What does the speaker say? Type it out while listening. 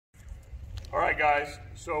All right, guys,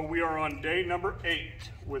 so we are on day number 8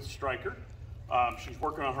 with Stryker. She's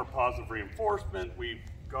working on her positive reinforcement. We've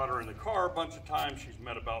got her in the car a bunch of times. She's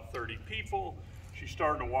met about 30 people. She's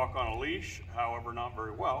starting to walk on a leash, however, not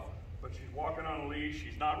very well, but she's walking on a leash.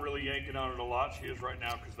 She's not really yanking on it a lot. She is right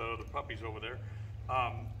now because the other puppy's over there.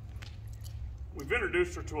 We've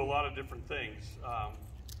introduced her to a lot of different things.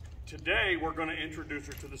 Today, we're going to introduce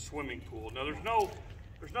her to the swimming pool. Now,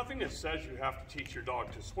 there's nothing that says you have to teach your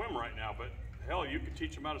dog to swim right now, but hell, you can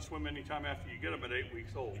teach them how to swim anytime after you get them at 8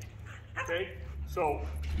 weeks old. Okay? So,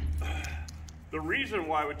 the reason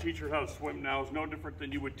why I would teach her how to swim now is no different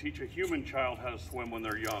than you would teach a human child how to swim when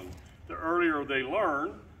they're young. The earlier they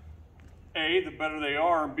learn, A, the better they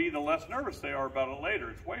are, and B, the less nervous they are about it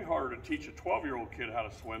later. It's way harder to teach a 12-year-old kid how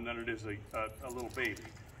to swim than it is a little baby,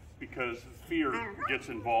 because fear gets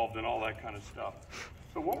involved in all that kind of stuff.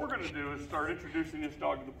 So what we're going to do is start introducing this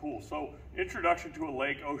dog to the pool. So introduction to a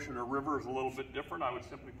lake, ocean, or river is a little bit different. I would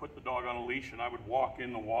simply put the dog on a leash and I would walk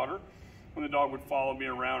in the water. When the dog would follow me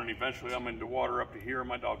around, and eventually I'm into water up to here and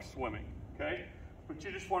my dog's swimming, okay? But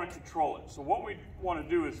you just want to control it. So what we want to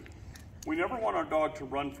do is, we never want our dog to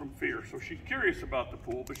run from fear. So she's curious about the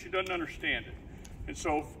pool, but she doesn't understand it. And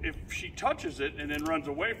so if she touches it and then runs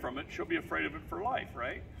away from it, she'll be afraid of it for life,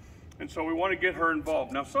 right? And so we want to get her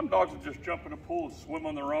involved. Now, some dogs will just jump in a pool and swim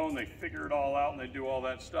on their own. They figure it all out and they do all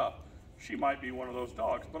that stuff. She might be one of those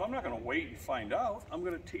dogs, but I'm not going to wait and find out. I'm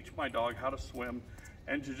going to teach my dog how to swim,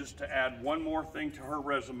 and just to add one more thing to her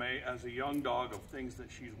resume as a young dog of things that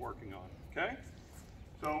she's working on, okay?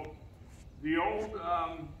 So the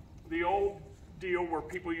old deal where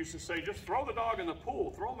people used to say, just throw the dog in the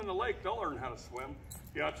pool, throw them in the lake, they'll learn how to swim.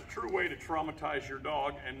 Yeah, it's a true way to traumatize your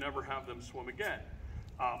dog and never have them swim again.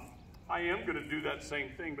 I am going to do that same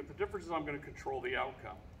thing, but the difference is I'm going to control the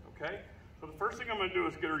outcome, okay? So the first thing I'm going to do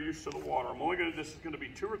is get her used to the water. This is going to be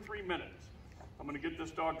 2 or 3 minutes. I'm going to get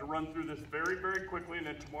this dog to run through this very, very quickly, and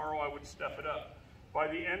then tomorrow I would step it up. By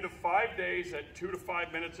the end of 5 days at 2 to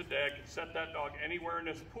 5 minutes a day, I can set that dog anywhere in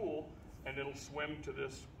this pool, and it'll swim to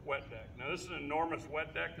this wet deck. Now, this is an enormous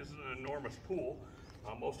wet deck. This is an enormous pool.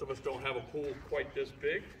 Most of us don't have a pool quite this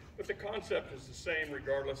big, but the concept is the same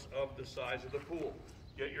regardless of the size of the pool.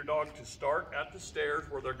 Get your dog to start at the stairs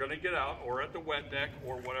where they're going to get out, or at the wet deck,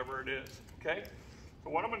 or whatever it is, okay? So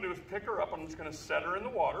what I'm going to do is pick her up. I'm just going to set her in the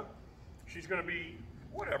water. She's going to be,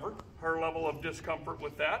 whatever, her level of discomfort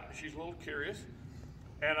with that. She's a little curious.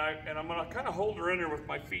 And I'm going to kind of hold her in there with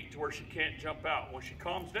my feet to where she can't jump out. When she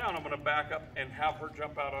calms down, I'm going to back up and have her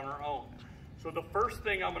jump out on her own. So the first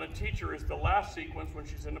thing I'm going to teach her is the last sequence when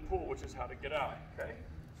she's in the pool, which is how to get out, okay?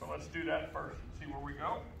 So let's do that first. See where we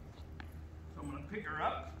go? So I'm going to pick her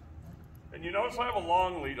up. And you notice I have a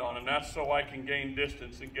long lead on, and that's so I can gain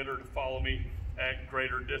distance and get her to follow me at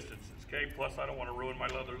greater distances, okay? Plus, I don't want to ruin my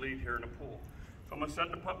leather lead here in the pool. So I'm going to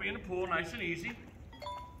set the puppy in the pool nice and easy.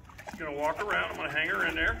 She's going to walk around. I'm going to hang her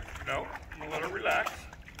in there. No, I'm going to let her relax.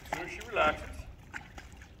 As soon as she relaxes,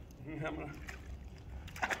 I'm going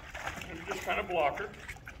to just kind of block her.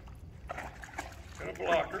 Going to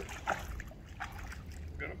block her.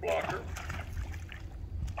 Going to block her.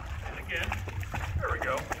 And again, there we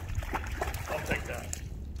go. I'll take that.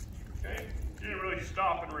 Okay? She didn't really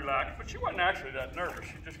stop and relax, but she wasn't actually that nervous.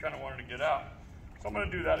 She just kind of wanted to get out. So I'm going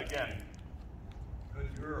to do that again.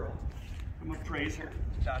 Good girl. I'm going to praise her.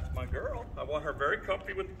 That's my girl. I want her very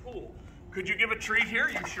comfy with the pool. Could you give a treat here?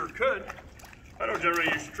 You sure could. I don't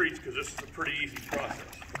generally use treats because this is a pretty easy process.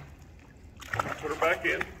 Put her back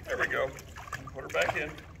in. There we go. Put her back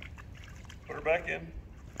in. Put her back in.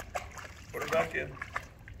 Put her back in.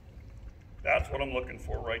 That's what I'm looking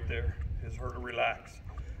for right there, is her to relax.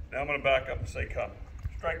 Now I'm going to back up and say, come.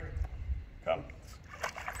 Stryker, come.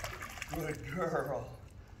 Good girl.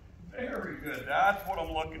 Very good. That's what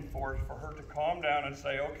I'm looking for, is for her to calm down and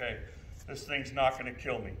say, okay, this thing's not going to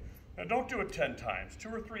kill me. Now don't do it 10 times. 2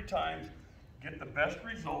 or 3 times, get the best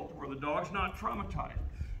result where the dog's not traumatized.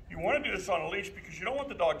 You want to do this on a leash because you don't want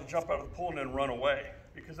the dog to jump out of the pool and then run away,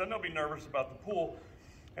 because then they'll be nervous about the pool,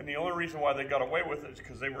 and the only reason why they got away with it is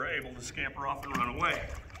because they were able to scamper off and run away.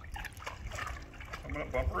 I'm going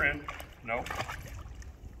to bump her in. No.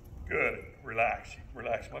 Good. Relax.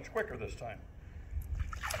 Relax much quicker this time.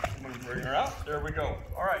 I'm going to bring her out. There we go.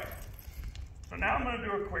 All right. So now I'm going to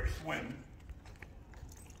do a quick swim.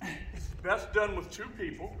 It's best done with 2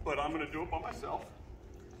 people, but I'm going to do it by myself.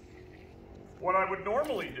 What I would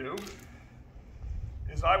normally do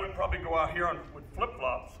is I would probably go out here with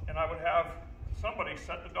flip-flops, and I would have somebody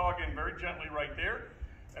set the dog in very gently right there,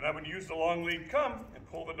 and I would use the long lead come and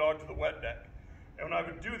pull the dog to the wet deck. And I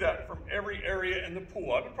would do that from every area in the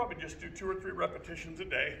pool. I would probably just do 2 or 3 repetitions a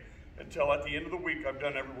day until at the end of the week I've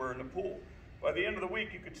done everywhere in the pool. By the end of the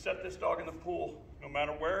week, you could set this dog in the pool. No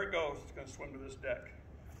matter where it goes, it's going to swim to this deck.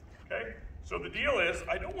 Okay? So the deal is,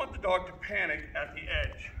 I don't want the dog to panic at the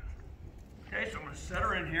edge. Okay, so I'm going to set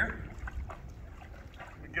her in here.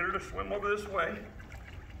 Get her to swim over this way.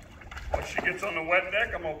 Once she gets on the wet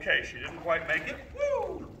deck, I'm okay. She didn't quite make it.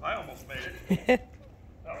 Woo! I almost made it.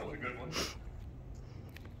 That was a good one.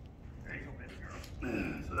 There you go, baby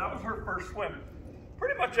girl. So that was her first swim.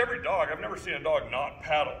 Pretty much every dog, I've never seen a dog not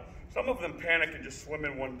paddle. Some of them panic and just swim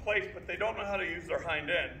in one place, but they don't know how to use their hind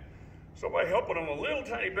end. So by helping them a little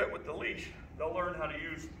tiny bit with the leash, they'll learn how to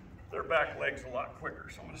use their back legs a lot quicker.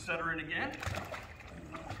 So I'm going to set her in again.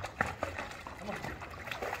 Come on.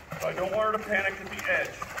 So I don't want her to panic at the edge.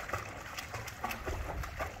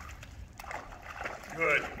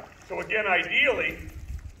 Good. So again, ideally,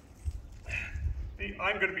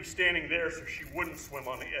 I'm going to be standing there so she wouldn't swim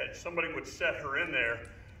on the edge. Somebody would set her in there,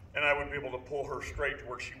 and I would be able to pull her straight to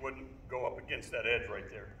where she wouldn't go up against that edge right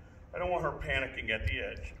there. I don't want her panicking at the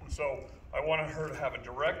edge. And so I want her to have a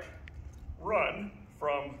direct run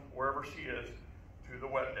from wherever she is to the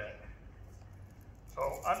wet deck.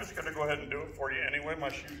 So I'm just going to go ahead and do it for you anyway. My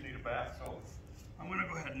shoes need a bath, so I'm going to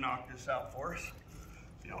go ahead and knock this out for us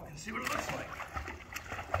so y'all can see what it looks like.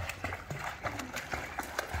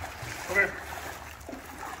 Come here.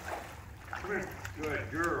 Come here.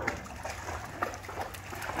 Good girl.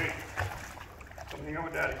 Hey, come hang out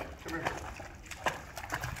with Daddy. Come here.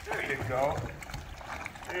 There you go.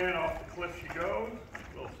 And off the cliff she goes.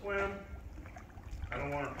 Little swim. I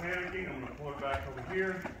don't want her panicking. I'm going to pull her back over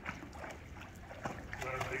here.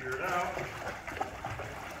 Let her figure it out.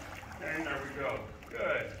 And there we go.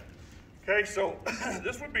 Good. Okay, so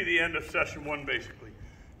this would be the end of session 1 basically.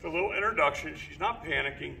 It's a little introduction. She's not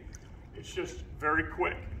panicking. It's just very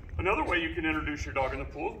quick. Another way you can introduce your dog in the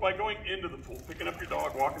pool is by going into the pool, picking up your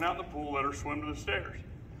dog, walking out in the pool, let her swim to the stairs.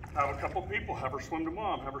 Have a couple people, have her swim to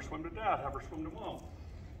mom, have her swim to dad, have her swim to mom.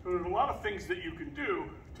 So there's a lot of things that you can do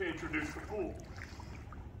to introduce the pool.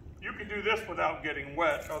 You can do this without getting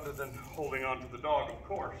wet, other than holding onto the dog, of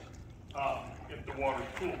course, if the water's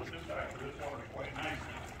cool. But this water's quite nice.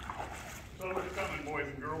 So it's coming, boys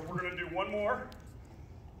and girls. We're going to do one more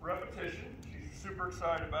repetition. She's super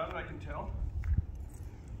excited about it, I can tell.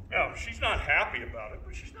 Now, she's not happy about it,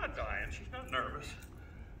 but she's not dying. She's not nervous.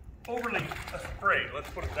 Overly afraid, let's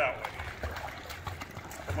put it that way.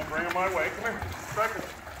 I'm going to bring her my way. Come here, Stryker.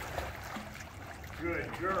 Good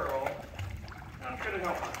girl. I'm going to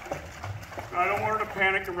help her. Now, I don't want her to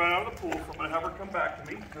panic and run out of the pool, so I'm going to have her come back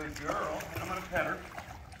to me. Good girl. And I'm going to pet her.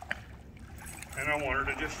 And I want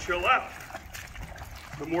her to just chill out.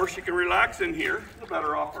 The more she can relax in here, the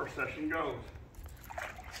better off our session goes.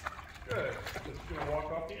 Good. Just going to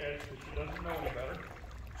walk off the edge because she doesn't know any better.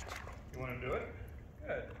 You want to do it?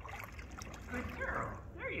 Good. Good girl.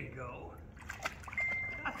 There you go.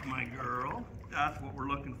 That's my girl. That's what we're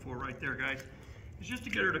looking for right there, guys. It's just to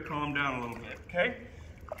get her to calm down a little bit, okay?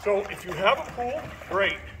 So if you have a pool,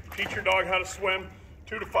 great. Teach your dog how to swim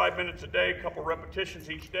 2 to 5 minutes a day, a couple repetitions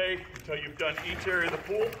each day until you've done each area of the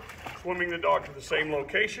pool, swimming the dog to the same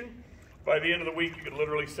location. By the end of the week, you could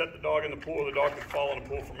literally set the dog in the pool. The dog could fall in the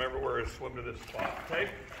pool from everywhere and swim to this spot, okay?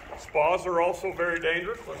 Spas are also very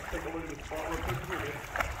dangerous. Let's take a look at the spa real quick.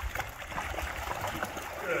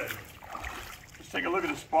 Good. Let's take a look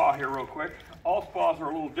at the spa here real quick. All spas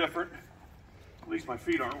are a little different. At least my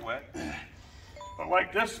feet aren't wet. But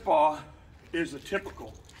like this spa is a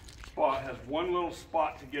typical spa. It has one little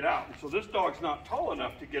spot to get out. And so this dog's not tall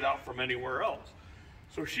enough to get out from anywhere else.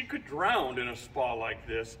 So she could drown in a spa like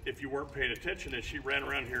this if you weren't paying attention and she ran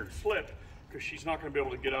around here and slipped, because she's not going to be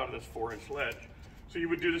able to get out of this 4-inch ledge. So you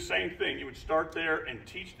would do the same thing. You would start there and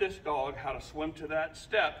teach this dog how to swim to that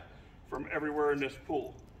step from everywhere in this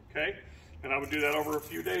pool, okay? And I would do that over a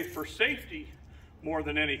few days for safety more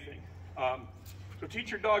than anything. So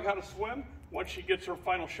teach your dog how to swim. Once she gets her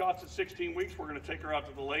final shots at 16 weeks, we're going to take her out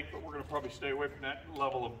to the lake, but we're going to probably stay away from that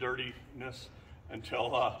level of dirtiness until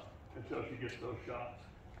she gets those shots.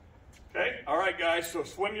 Okay, all right guys, so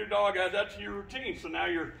swim your dog, add that to your routine. So now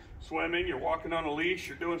you're swimming, you're walking on a leash,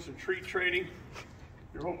 you're doing some treat training,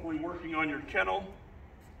 you're hopefully working on your kennel.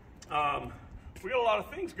 We got a lot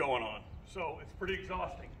of things going on, so it's pretty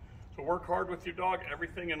exhausting. So work hard with your dog,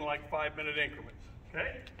 everything in like 5-minute increments,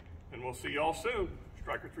 okay? And we'll see y'all soon.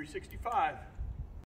 Stryker 365.